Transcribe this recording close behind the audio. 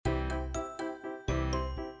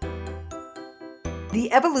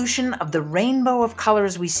The evolution of the rainbow of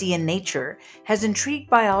colors we see in nature has intrigued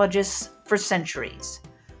biologists for centuries.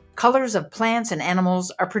 Colors of plants and animals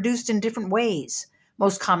are produced in different ways,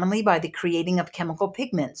 most commonly by the creating of chemical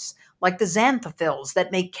pigments, like the xanthophylls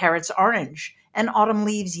that make carrots orange and autumn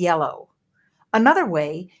leaves yellow. Another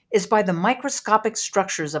way is by the microscopic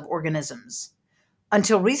structures of organisms.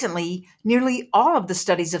 Until recently, nearly all of the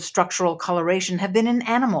studies of structural coloration have been in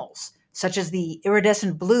animals, such as the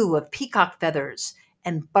iridescent blue of peacock feathers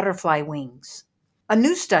and butterfly wings. A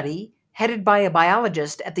new study, headed by a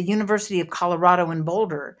biologist at the University of Colorado in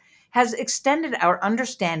Boulder, has extended our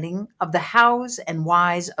understanding of the hows and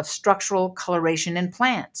whys of structural coloration in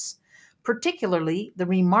plants, particularly the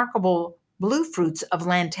remarkable blue fruits of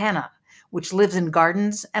lantana, which lives in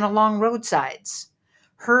gardens and along roadsides.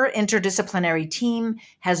 Her interdisciplinary team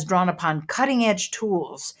has drawn upon cutting edge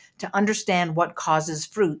tools to understand what causes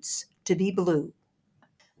fruits to be blue.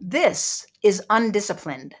 This is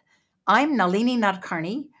UnDisciplined. I'm Nalini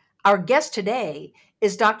Nadkarni. Our guest today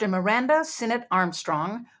is Dr. Miranda Sinnott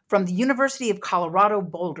Armstrong from the University of Colorado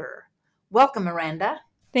Boulder. Welcome, Miranda.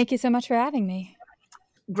 Thank you so much for having me.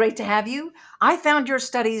 Great to have you. I found your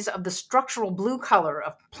studies of the structural blue color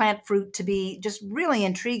of plant fruit to be just really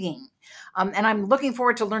intriguing. And I'm looking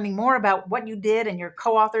forward to learning more about what you did and your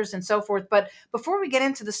co-authors and so forth. But before we get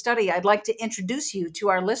into the study, I'd like to introduce you to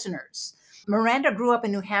our listeners. Miranda grew up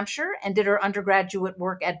in New Hampshire and did her undergraduate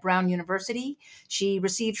work at Brown University. She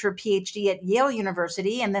received her PhD at Yale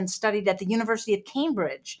University and then studied at the University of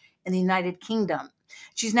Cambridge in the United Kingdom.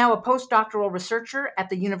 She's now a postdoctoral researcher at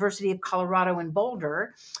the University of Colorado in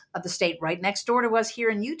Boulder, the state right next door to us here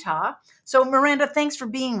in Utah. So, Miranda, thanks for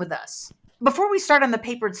being with us. Before we start on the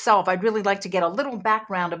paper itself, I'd really like to get a little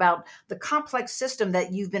background about the complex system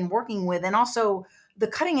that you've been working with and also the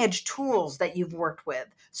cutting edge tools that you've worked with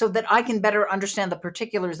so that I can better understand the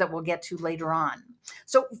particulars that we'll get to later on.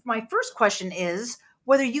 So my first question is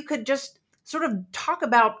whether you could just sort of talk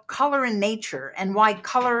about color in nature and why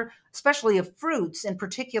color, especially of fruits in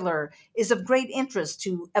particular, is of great interest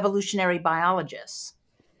to evolutionary biologists.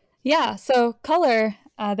 Yeah, so color,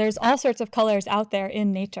 there's all sorts of colors out there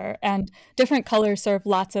in nature, and different colors serve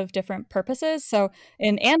lots of different purposes. So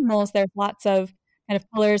in animals, there's lots of kind of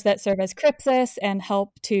colors that serve as crypsis and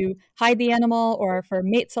help to hide the animal or for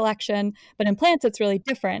mate selection. But in plants, it's really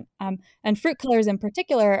different. And fruit colors in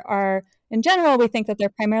particular are, in general, we think that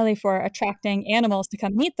they're primarily for attracting animals to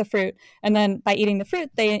come eat the fruit. And then by eating the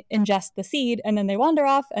fruit, they ingest the seed, and then they wander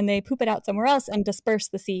off and they poop it out somewhere else and disperse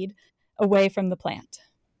the seed away from the plant.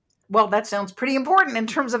 Well, that sounds pretty important in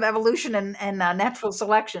terms of evolution and natural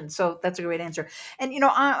selection. So that's a great answer. And,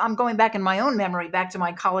 I'm going back in my own memory, back to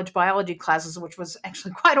my college biology classes, which was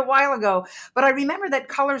actually quite a while ago. But I remember that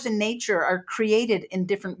colors in nature are created in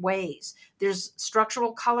different ways. There's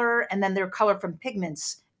structural color, and then there's color from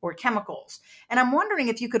pigments or chemicals. And I'm wondering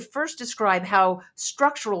if you could first describe how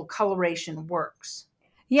structural coloration works.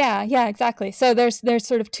 Yeah, exactly. So there's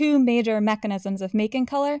sort of two major mechanisms of making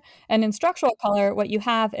color. And in structural color, what you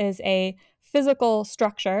have is a physical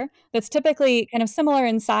structure that's typically kind of similar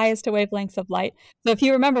in size to wavelengths of light. So if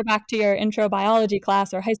you remember back to your intro biology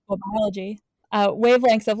class or high school biology,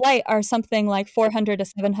 wavelengths of light are something like 400 to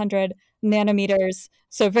 700 nanometers.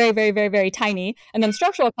 So very, very, very, very tiny. And then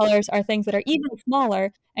structural colors are things that are even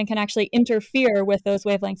smaller and can actually interfere with those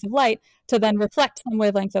wavelengths of light to then reflect some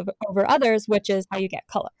wavelengths over others, which is how you get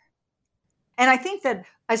color. And I think that,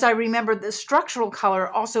 as I remember, the structural color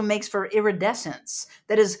also makes for iridescence.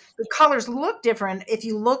 That is, the colors look different if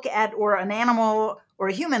you look at, or an animal or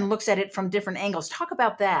a human looks at it from different angles. Talk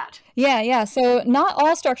about that. Yeah. So not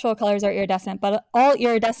all structural colors are iridescent, but all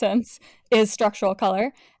iridescence is structural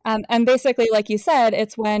color. And basically, like you said,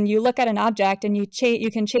 it's when you look at an object and you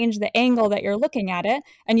can change the angle that you're looking at it,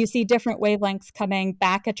 and you see different wavelengths coming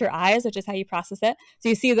back at your eyes, which is how you process it. So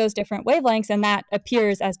you see those different wavelengths, and that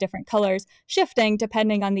appears as different colors, shifting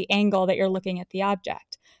depending on the angle that you're looking at the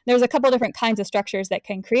object. There's a couple different kinds of structures that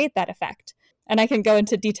can create that effect. And I can go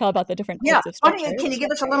into detail about the different types of structures. Can you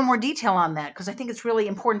give us a little more detail on that? Because I think it's really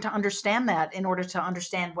important to understand that in order to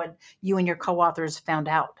understand what you and your co-authors found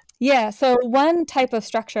out. Yeah, so one type of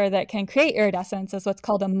structure that can create iridescence is what's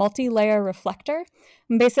called a multi-layer reflector.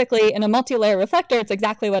 And basically, in a multi-layer reflector, it's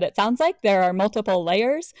exactly what it sounds like. There are multiple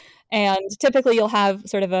layers, and typically you'll have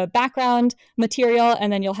sort of a background material,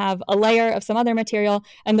 and then you'll have a layer of some other material,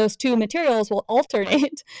 and those two materials will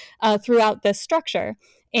alternate throughout this structure.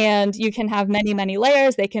 And you can have many, many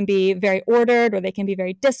layers. They can be very ordered or they can be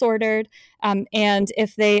very disordered. And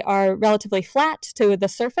if they are relatively flat to the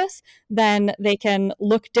surface, then they can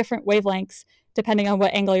look different wavelengths depending on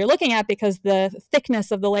what angle you're looking at, because the thickness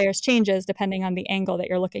of the layers changes depending on the angle that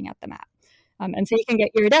you're looking at them at. And so you can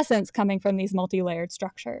get iridescence coming from these multi-layered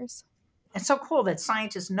structures. It's so cool that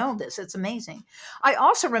scientists know this. It's amazing. I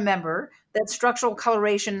also remember that structural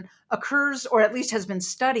coloration occurs, or at least has been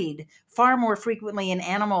studied, far more frequently in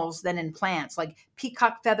animals than in plants, like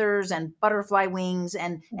peacock feathers and butterfly wings,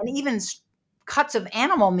 and even cuts of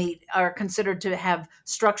animal meat are considered to have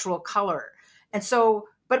structural color. And so,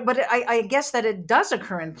 but I guess that it does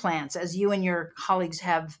occur in plants, as you and your colleagues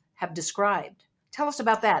have described. Tell us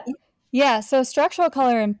about that. Yeah, so structural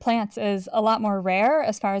color in plants is a lot more rare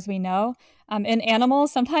as far as we know. In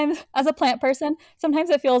animals, sometimes, as a plant person, sometimes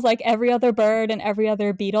it feels like every other bird and every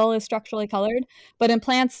other beetle is structurally colored. But in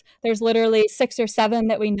plants, there's literally 6 or 7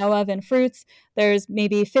 that we know of in fruits. There's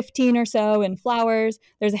maybe 15 or so in flowers.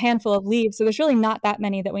 There's a handful of leaves. So there's really not that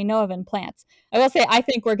many that we know of in plants. I will say, I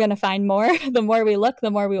think we're going to find more. The more we look,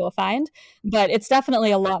 the more we will find. But it's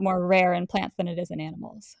definitely a lot more rare in plants than it is in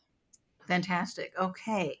animals. Fantastic.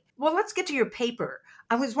 Okay. Well, let's get to your paper.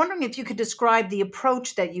 I was wondering if you could describe the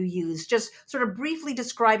approach that you use, just sort of briefly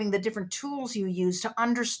describing the different tools you use to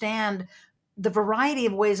understand the variety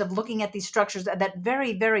of ways of looking at these structures at that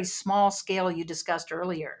very, very small scale you discussed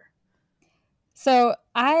earlier. So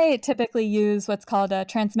I typically use what's called a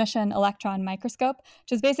transmission electron microscope,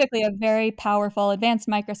 which is basically a very powerful advanced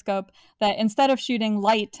microscope that instead of shooting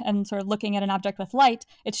light and sort of looking at an object with light,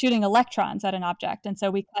 it's shooting electrons at an object. And so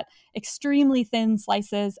we cut extremely thin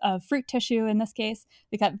slices of fruit tissue in this case.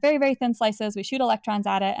 We cut very, very thin slices, we shoot electrons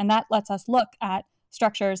at it, and that lets us look at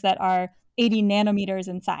structures that are 80 nanometers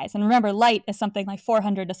in size. And remember, light is something like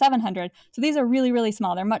 400 to 700. So these are really, really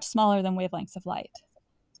small. They're much smaller than wavelengths of light.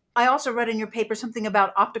 I also read in your paper something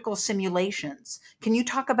about optical simulations. Can you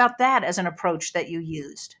talk about that as an approach that you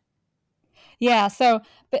used? Yeah, so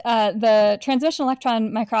the transmission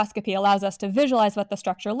electron microscopy allows us to visualize what the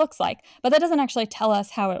structure looks like, but that doesn't actually tell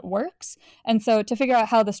us how it works. And so to figure out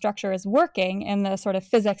how the structure is working in the sort of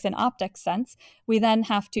physics and optics sense, we then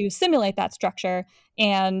have to simulate that structure.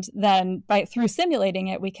 And then through simulating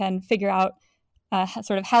it, we can figure out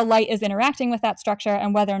sort of how light is interacting with that structure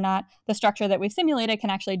and whether or not the structure that we've simulated can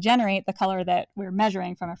actually generate the color that we're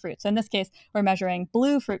measuring from a fruit. So in this case, we're measuring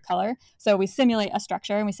blue fruit color. So we simulate a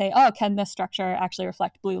structure and we say, oh, can this structure actually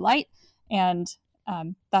reflect blue light? And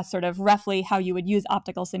that's sort of roughly how you would use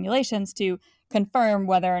optical simulations to confirm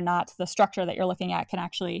whether or not the structure that you're looking at can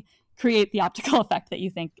actually create the optical effect that you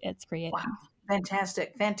think it's creating. Wow.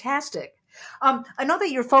 Fantastic. Fantastic. I know that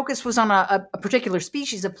your focus was on a particular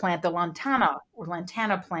species of plant, the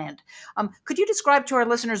lantana plant. Could you describe to our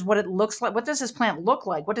listeners what it looks like? What does this plant look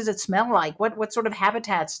like? What does it smell like? What sort of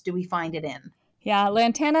habitats do we find it in? Yeah,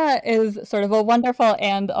 lantana is sort of a wonderful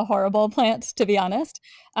and a horrible plant, to be honest.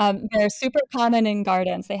 They're super common in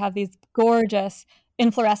gardens. They have these gorgeous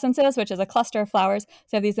inflorescences, which is a cluster of flowers. So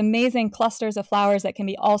they have these amazing clusters of flowers that can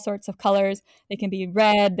be all sorts of colors. They can be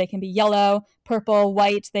red, they can be yellow, purple,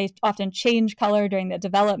 white. They often change color during the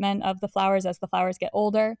development of the flowers as the flowers get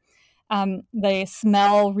older. They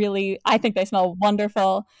smell really, I think they smell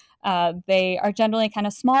wonderful. They are generally kind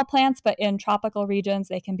of small plants, but in tropical regions,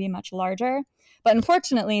 they can be much larger. But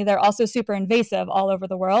unfortunately, they're also super invasive all over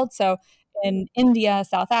the world. So in India,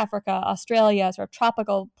 South Africa, Australia, sort of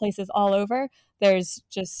tropical places all over, there's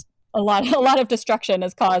just a lot of destruction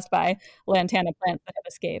is caused by lantana plants that have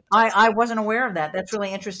escaped. I wasn't aware of that. That's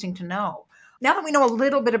really interesting to know. Now that we know a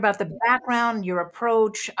little bit about the background, your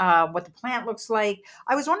approach, what the plant looks like,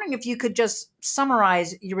 I was wondering if you could just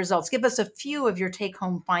summarize your results, give us a few of your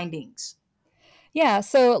take-home findings. Yeah,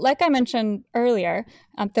 so like I mentioned earlier,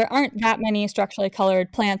 there aren't that many structurally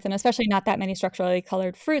colored plants, and especially not that many structurally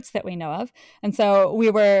colored fruits that we know of. And so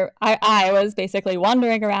I was basically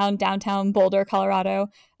wandering around downtown Boulder, Colorado,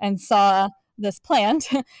 and saw this plant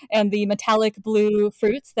and the metallic blue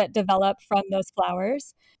fruits that develop from those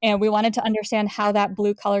flowers. And we wanted to understand how that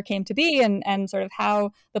blue color came to be and sort of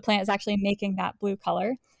how the plant is actually making that blue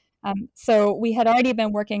color. So we had already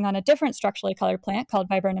been working on a different structurally colored plant called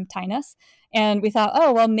Viburnum tinus. And we thought,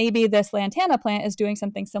 oh, well, maybe this lantana plant is doing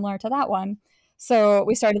something similar to that one. So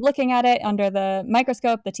we started looking at it under the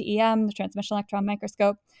microscope, the TEM, the transmission electron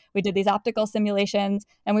microscope. We did these optical simulations,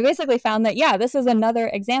 and we basically found that, yeah, this is another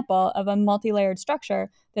example of a multi-layered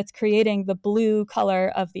structure that's creating the blue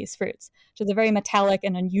color of these fruits, which is a very metallic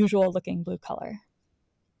and unusual looking blue color.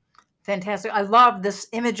 Fantastic. I love this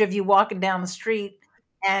image of you walking down the street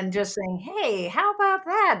and just saying, "Hey, how about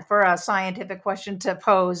that?" for a scientific question to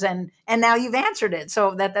pose, and now you've answered it.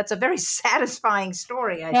 So that's a very satisfying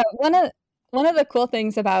story. Yeah, One of the cool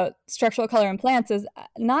things about structural color in plants is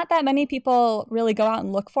not that many people really go out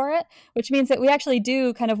and look for it, which means that we actually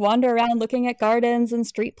do kind of wander around looking at gardens and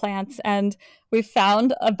street plants. And we've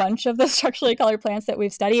found a bunch of the structurally colored plants that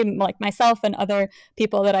we've studied, like myself and other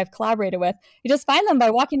people that I've collaborated with. You just find them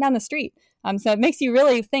by walking down the street. So it makes you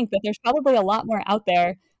really think that there's probably a lot more out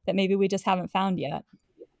there that maybe we just haven't found yet.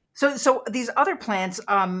 So these other plants,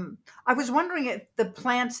 I was wondering if the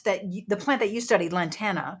plant that you studied,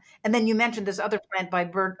 lantana, and then you mentioned this other plant by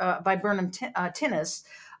Viburnum tinus,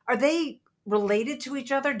 are they related to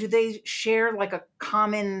each other? Do they share like a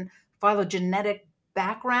common phylogenetic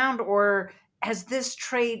background, or has this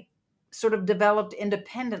trait sort of developed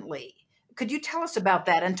independently? Could you tell us about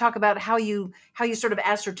that and talk about how you sort of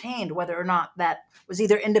ascertained whether or not that was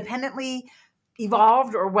either independently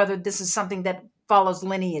evolved or whether this is something that follows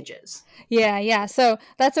lineages? Yeah. So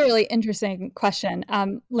that's a really interesting question.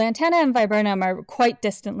 Lantana and viburnum are quite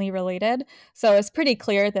distantly related. So it's pretty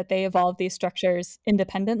clear that they evolved these structures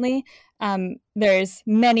independently. There's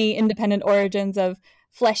many independent origins of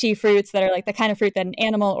fleshy fruits that are like the kind of fruit that an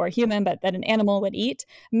animal or human, but that an animal would eat.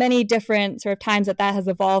 Many different sort of times that has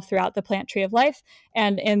evolved throughout the plant tree of life.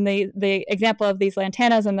 And in the example of these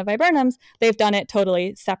lantanas and the viburnums, they've done it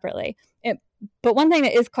totally separately. But one thing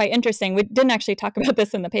that is quite interesting, we didn't actually talk about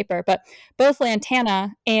this in the paper, but both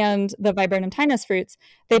lantana and the viburnum tinus fruits,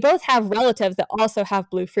 they both have relatives that also have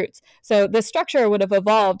blue fruits. So the structure would have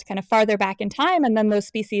evolved kind of farther back in time, and then those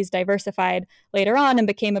species diversified later on and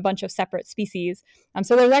became a bunch of separate species.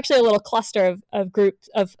 So there's actually a little cluster of groups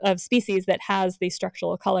of species that has these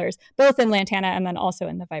structural colors, both in lantana and then also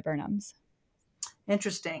in the viburnums.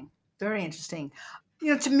 Interesting. Very interesting.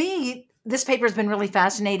 To me, this paper has been really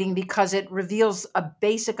fascinating because it reveals a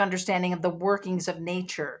basic understanding of the workings of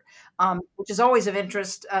nature, which is always of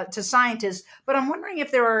interest to scientists. But I'm wondering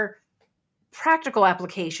if there are practical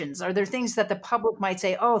applications. Are there things that the public might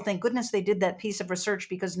say, oh, thank goodness they did that piece of research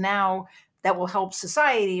because now that will help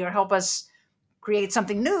society or help us create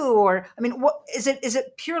something new? Or, I mean, what is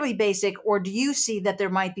it purely basic, or do you see that there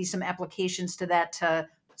might be some applications to that to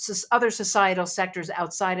other societal sectors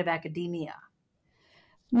outside of academia?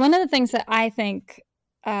 One of the things that I think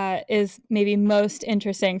is maybe most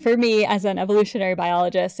interesting for me as an evolutionary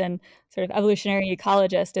biologist and sort of evolutionary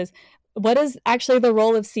ecologist is what is actually the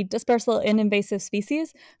role of seed dispersal in invasive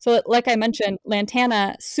species? So, like I mentioned,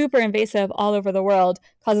 lantana, super invasive all over the world,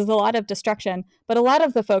 causes a lot of destruction. But a lot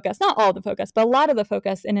of the focus, not all the focus, but a lot of the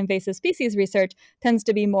focus in invasive species research tends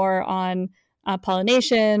to be more on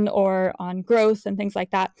pollination or on growth and things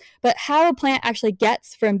like that. But how a plant actually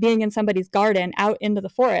gets from being in somebody's garden out into the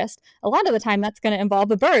forest, a lot of the time that's going to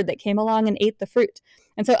involve a bird that came along and ate the fruit.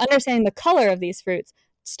 And so understanding the color of these fruits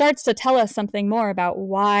starts to tell us something more about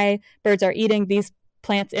why birds are eating these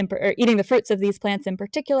plants or eating the fruits of these plants in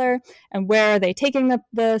particular, and where are they taking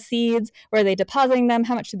the seeds, where are they depositing them,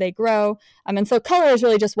 how much do they grow. And so color is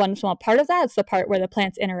really just one small part of that. It's the part where the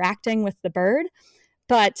plant's interacting with the bird.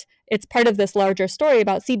 But it's part of this larger story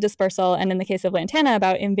about seed dispersal, and in the case of lantana,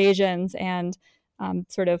 about invasions and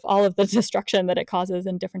sort of all of the destruction that it causes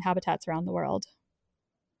in different habitats around the world.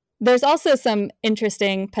 There's also some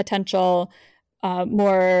interesting potential,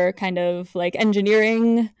 more kind of like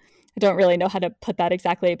engineering. I don't really know how to put that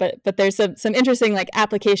exactly, but there's some interesting like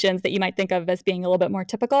applications that you might think of as being a little bit more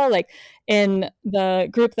typical. Like in the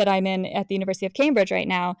group that I'm in at the University of Cambridge right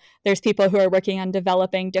now, there's people who are working on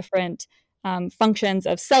developing different functions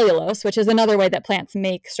of cellulose, which is another way that plants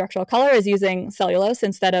make structural color, is using cellulose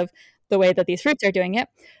instead of the way that these fruits are doing it.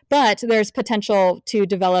 But there's potential to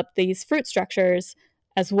develop these fruit structures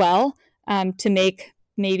as well, to make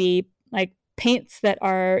maybe like paints that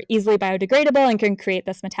are easily biodegradable and can create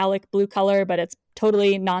this metallic blue color, but it's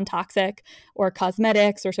totally non-toxic, or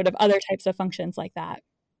cosmetics or sort of other types of functions like that.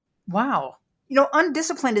 Wow.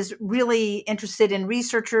 UnDisciplined is really interested in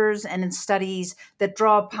researchers and in studies that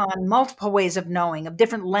draw upon multiple ways of knowing, of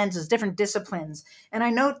different lenses, different disciplines. And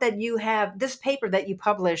I note that you have this paper that you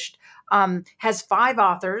published has five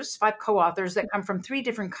co-authors that come from three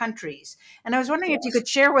different countries. And I was wondering if you could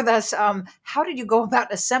share with us, how did you go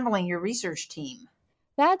about assembling your research team?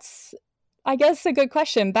 That's, I guess, a good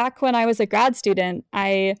question. Back when I was a grad student,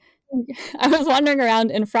 I was wandering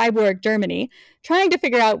around in Freiburg, Germany, trying to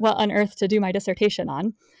figure out what on earth to do my dissertation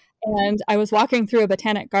on. And I was walking through a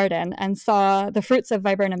botanic garden and saw the fruits of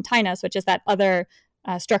Viburnum tinus, which is that other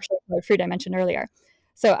structurally colored fruit I mentioned earlier.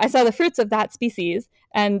 So I saw the fruits of that species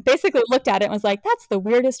and basically looked at it and was like, that's the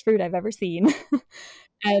weirdest fruit I've ever seen.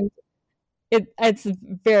 And it's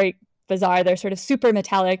very bizarre. They're sort of super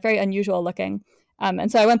metallic, very unusual looking. And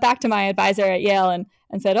so I went back to my advisor at Yale and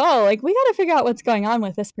said, oh, like, we got to figure out what's going on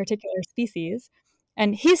with this particular species.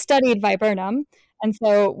 And he studied viburnum. And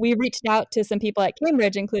so we reached out to some people at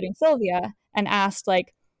Cambridge, including Sylvia, and asked,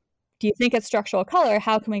 like, do you think it's structural color?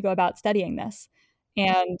 How can we go about studying this?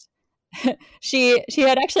 And she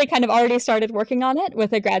had actually kind of already started working on it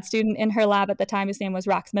with a grad student in her lab at the time. His name was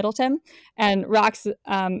Rox Middleton. And Rox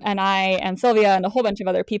and I and Sylvia and a whole bunch of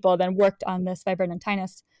other people then worked on this viburnum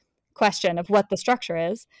tinus question of what the structure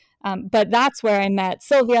is. But that's where I met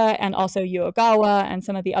Sylvia and also Yuogawa and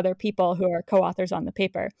some of the other people who are co-authors on the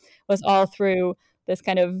paper, was all through this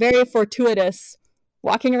kind of very fortuitous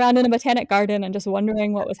walking around in a botanic garden and just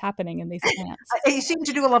wondering what was happening in these plants. You seem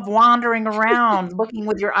to do a lot of wandering around, looking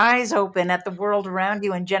with your eyes open at the world around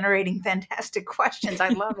you and generating fantastic questions. I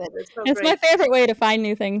love it. It's so It's great. my favorite way to find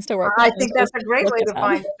new things to work on. I think that's a great way to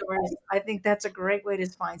find stories. I think that's a great way to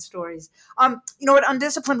find stories. You know, at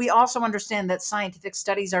UnDisciplined, we also understand that scientific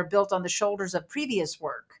studies are built on the shoulders of previous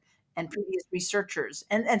work and previous researchers.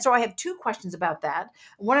 And so I have two questions about that.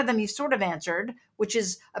 One of them you've sort of answered, which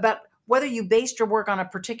is about whether you based your work on a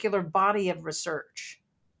particular body of research.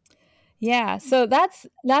 Yeah, so that's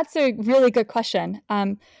a really good question.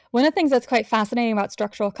 One of the things that's quite fascinating about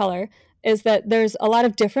structural color is that there's a lot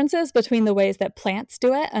of differences between the ways that plants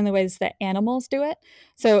do it and the ways that animals do it.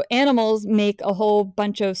 So animals make a whole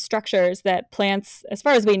bunch of structures that plants, as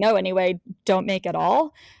far as we know anyway, don't make at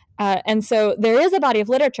all. And so there is a body of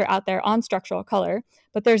literature out there on structural color,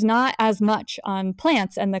 but there's not as much on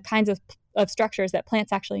plants and the kinds of structures that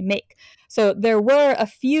plants actually make. So there were a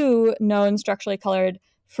few known structurally colored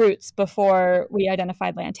fruits before we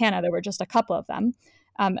identified lantana. There were just a couple of them.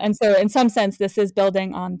 And so in some sense, this is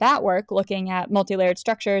building on that work, looking at multi-layered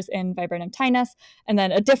structures in viburnum tinus, and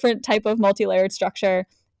then a different type of multi-layered structure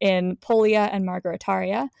in Pollia and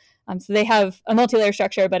Margaritaria. So they have a multi-layer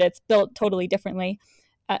structure, but it's built totally differently.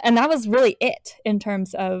 And that was really it in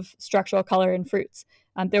terms of structural color in fruits.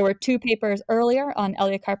 There were two papers earlier on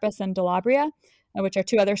Eleocarpus and Delabria, which are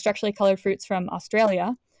two other structurally colored fruits from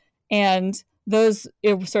Australia. And those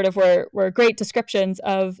sort of were great descriptions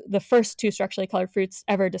of the first two structurally colored fruits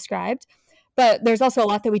ever described. But there's also a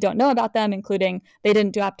lot that we don't know about them, including they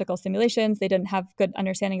didn't do optical simulations, they didn't have good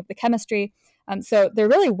understanding of the chemistry. So there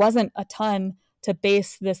really wasn't a ton to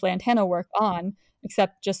base this lantana work on,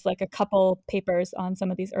 except just like a couple papers on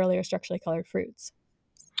some of these earlier structurally colored fruits.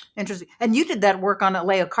 Interesting. And you did that work on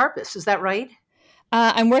Eleocarpus, is that right?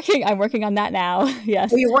 I'm working on that now.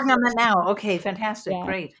 Yes. Oh, you're working on that now. Okay, fantastic. Yeah.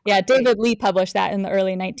 Great. Yeah, David Lee published that in the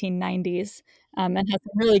early 1990s, and has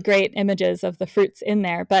some really great images of the fruits in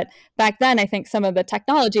there. But back then, I think some of the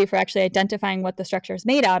technology for actually identifying what the structure is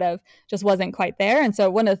made out of just wasn't quite there. And so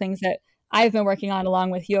one of the things that I've been working on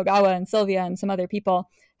along with Yogawa and Sylvia and some other people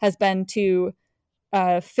has been to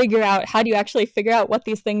figure out how do you actually figure out what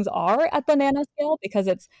these things are at the nanoscale, because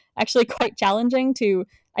it's actually quite challenging to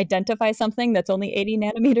identify something that's only 80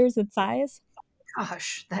 nanometers in size.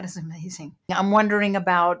 Gosh, that is amazing. I'm wondering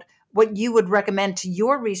about what you would recommend to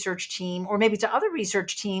your research team or maybe to other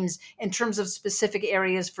research teams in terms of specific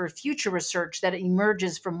areas for future research that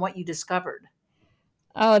emerges from what you discovered.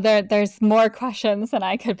 Oh, there's more questions than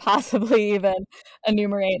I could possibly even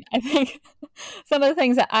enumerate. I think some of the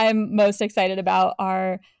things that I'm most excited about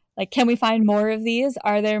are, like, can we find more of these?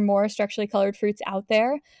 Are there more structurally colored fruits out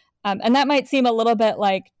there? And that might seem a little bit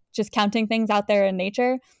like just counting things out there in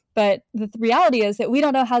nature, but the reality is that we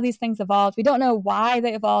don't know how these things evolved. We don't know why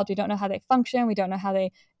they evolved. We don't know how they function. We don't know how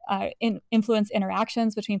they influence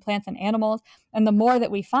interactions between plants and animals. And the more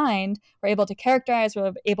that we find, we're able to characterize,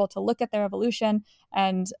 we're able to look at their evolution,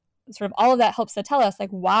 and sort of all of that helps to tell us, like,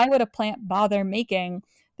 why would a plant bother making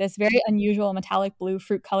this very unusual metallic blue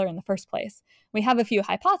fruit color in the first place? We have a few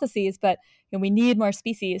hypotheses, but we need more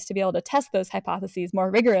species to be able to test those hypotheses more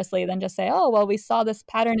rigorously than just say, oh, well, we saw this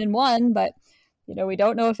pattern in one, but we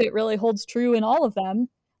don't know if it really holds true in all of them.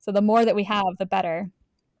 So the more that we have, the better.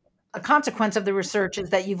 A consequence of the research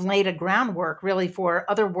is that you've laid a groundwork really for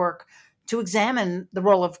other work to examine the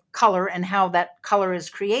role of color and how that color is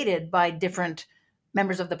created by different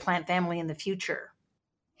members of the plant family in the future.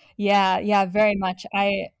 Yeah, very much.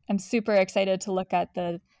 I am super excited to look at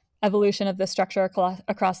the evolution of the structure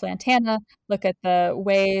across lantana, look at the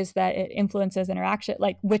ways that it influences interaction,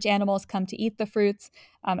 like which animals come to eat the fruits,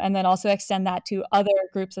 and then also extend that to other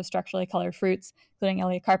groups of structurally colored fruits, including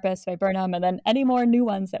Eleocarpus, viburnum, and then any more new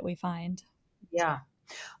ones that we find. Yeah.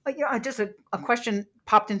 Just a question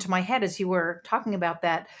popped into my head as you were talking about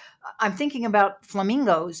that. I'm thinking about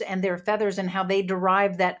flamingos and their feathers and how they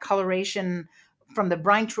derive that coloration from the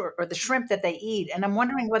brine or the shrimp that they eat. And I'm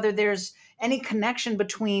wondering whether there's any connection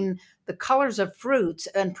between the colors of fruits,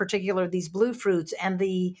 in particular these blue fruits, and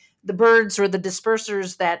the birds or the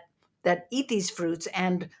dispersers that that eat these fruits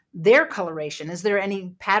and their coloration? Is there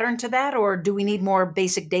any pattern to that, or do we need more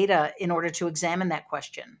basic data in order to examine that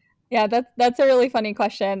question? Yeah, that's a really funny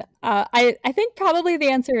question. I think probably the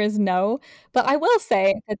answer is no, but I will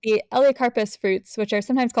say that the Eleocarpus fruits, which are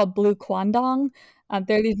sometimes called blue quandong,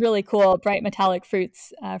 they're these really cool, bright metallic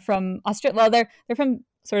fruits from Australia. Well, they're from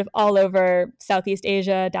sort of all over Southeast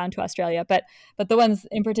Asia down to Australia, but the ones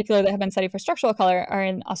in particular that have been studied for structural color are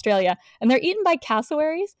in Australia, and they're eaten by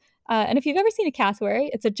cassowaries. And if you've ever seen a cassowary,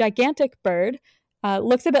 it's a gigantic bird.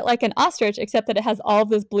 Looks a bit like an ostrich, except that it has all of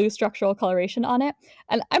this blue structural coloration on it.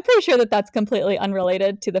 And I'm pretty sure that that's completely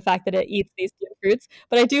unrelated to the fact that it eats these blue fruits,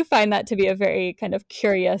 but I do find that to be a very kind of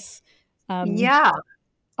curious um, Yeah,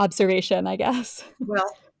 observation, I guess. well,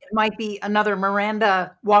 it might be another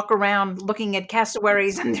Miranda walk around looking at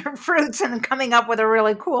cassowaries and their fruits and coming up with a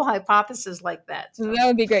really cool hypothesis like that. So, That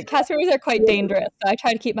would be great. Cassowaries are quite yeah, dangerous, so I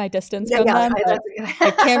try to keep my distance yeah, from yeah, them, but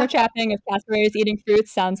like camera that's trapping of cassowaries eating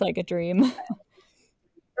fruits sounds like a dream.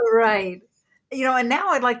 right. And now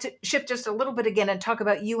I'd like to shift just a little bit again and talk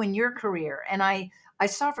about you and your career. And I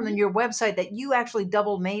saw from your website that you actually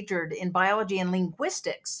double majored in biology and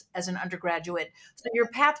linguistics as an undergraduate. So your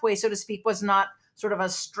pathway, so to speak, was not sort of a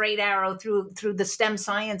straight arrow through the STEM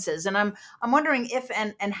sciences. And I'm wondering if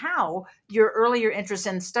and how your earlier interest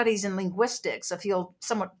in studies in linguistics, a field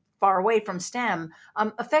somewhat far away from STEM,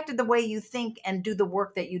 affected the way you think and do the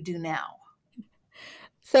work that you do now.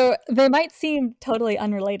 So they might seem totally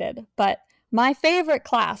unrelated, but my favorite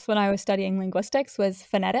class when I was studying linguistics was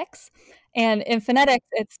phonetics. And in phonetics,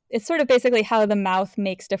 it's sort of basically how the mouth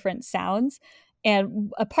makes different sounds.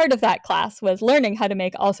 And a part of that class was learning how to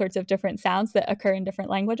make all sorts of different sounds that occur in different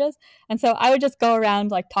languages. And so I would just go around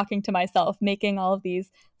like talking to myself, making all of these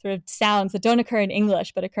sort of sounds that don't occur in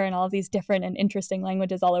English, but occur in all of these different and interesting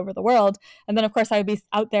languages all over the world. And then, of course, I would be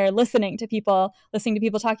out there listening to people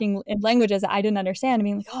talking in languages that I didn't understand, and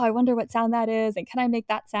being like, oh, I wonder what sound that is, and can I make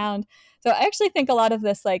that sound? So I actually think a lot of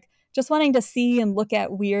this, like just wanting to see and look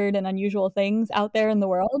at weird and unusual things out there in the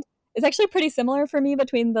world, is actually pretty similar for me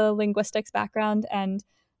between the linguistics background and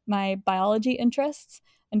my biology interests.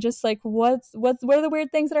 And just like what are the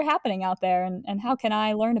weird things that are happening out there, and how can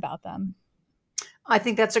I learn about them? I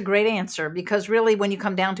think that's a great answer because really, when you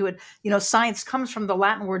come down to it, science comes from the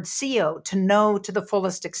Latin word "scio," to know to the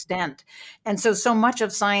fullest extent. And so much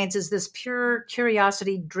of science is this pure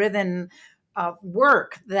curiosity driven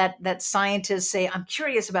work that scientists say, I'm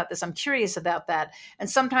curious about this, I'm curious about that. And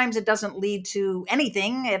sometimes it doesn't lead to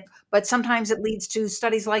anything, but sometimes it leads to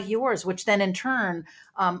studies like yours, which then in turn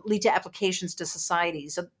lead to applications to society.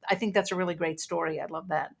 So I think that's a really great story. I love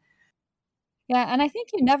that. Yeah, and I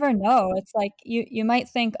think you never know. It's like you might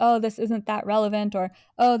think, "Oh, this isn't that relevant," or,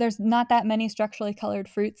 "Oh, there's not that many structurally colored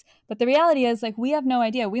fruits." But the reality is, like, we have no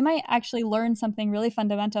idea. We might actually learn something really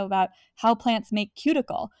fundamental about how plants make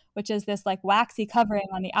cuticle, which is this like waxy covering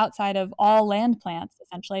on the outside of all land plants,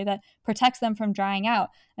 essentially, that protects them from drying out.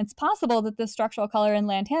 And it's possible that the structural color in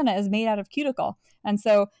lantana is made out of cuticle. And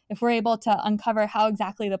so, if we're able to uncover how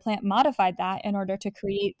exactly the plant modified that in order to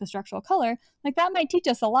create the structural color, like that might teach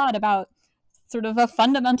us a lot about sort of a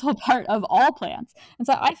fundamental part of all plants. And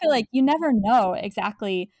so I feel like you never know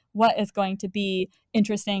exactly what is going to be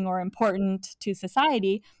interesting or important to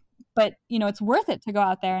society, but it's worth it to go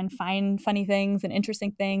out there and find funny things and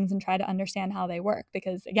interesting things and try to understand how they work,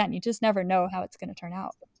 because again, you just never know how it's going to turn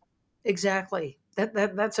out. Exactly.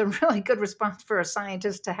 That's a really good response for a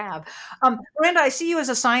scientist to have. Miranda, I see you as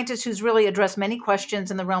a scientist who's really addressed many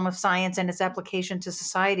questions in the realm of science and its application to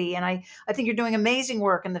society. And I think you're doing amazing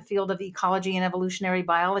work in the field of ecology and evolutionary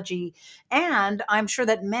biology. And I'm sure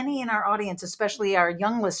that many in our audience, especially our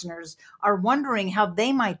young listeners, are wondering how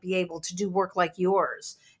they might be able to do work like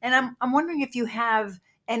yours. And I'm wondering if you have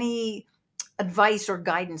any advice or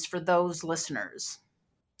guidance for those listeners.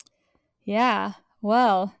 Yeah,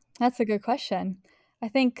 well, that's a good question. I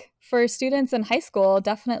think for students in high school,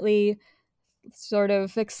 definitely sort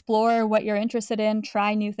of explore what you're interested in,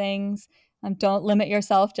 try new things. Don't limit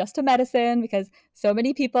yourself just to medicine, because so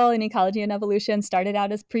many people in ecology and evolution started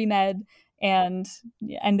out as pre med and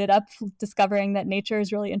ended up discovering that nature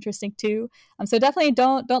is really interesting too. So definitely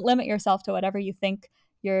don't limit yourself to whatever you think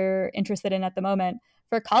you're interested in at the moment.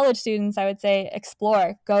 For college students, I would say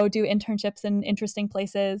explore, go do internships in interesting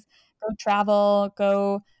places, go travel,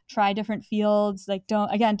 go try different fields. Like,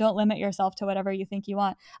 don't limit yourself to whatever you think you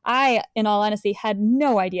want. I, in all honesty, had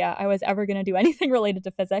no idea I was ever going to do anything related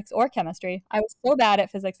to physics or chemistry. I was so bad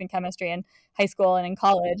at physics and chemistry in high school and in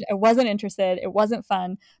college. I wasn't interested. It wasn't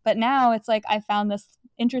fun. But now it's like I found this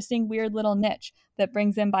interesting, weird little niche that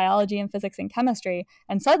brings in biology and physics and chemistry.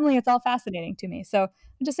 And suddenly it's all fascinating to me. So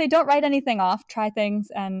I just say, don't write anything off, try things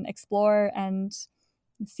and explore and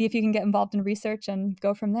see if you can get involved in research and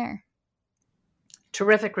go from there.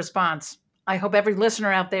 Terrific response. I hope every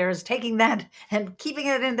listener out there is taking that and keeping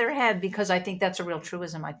it in their head, because I think that's a real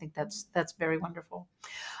truism. I think that's very wonderful.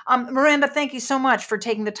 Miranda, thank you so much for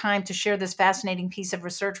taking the time to share this fascinating piece of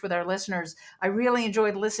research with our listeners. I really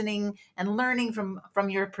enjoyed listening and learning from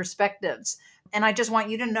your perspectives. And I just want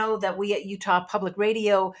you to know that we at Utah Public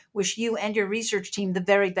Radio wish you and your research team the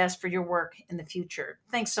very best for your work in the future.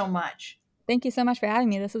 Thanks so much. Thank you so much for having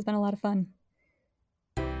me. This has been a lot of fun.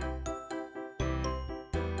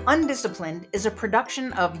 UnDisciplined is a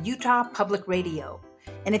production of Utah Public Radio.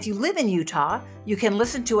 And if you live in Utah, you can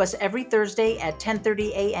listen to us every Thursday at 10:30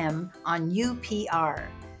 a.m. on UPR.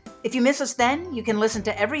 If you miss us then, you can listen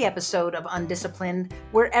to every episode of UnDisciplined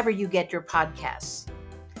wherever you get your podcasts.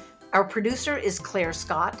 Our producer is Claire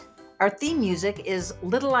Scott. Our theme music is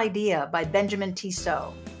Little Idea by Benjamin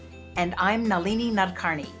Tissot. And I'm Nalini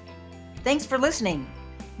Nadkarni. Thanks for listening.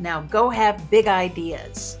 Now go have big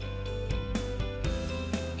ideas.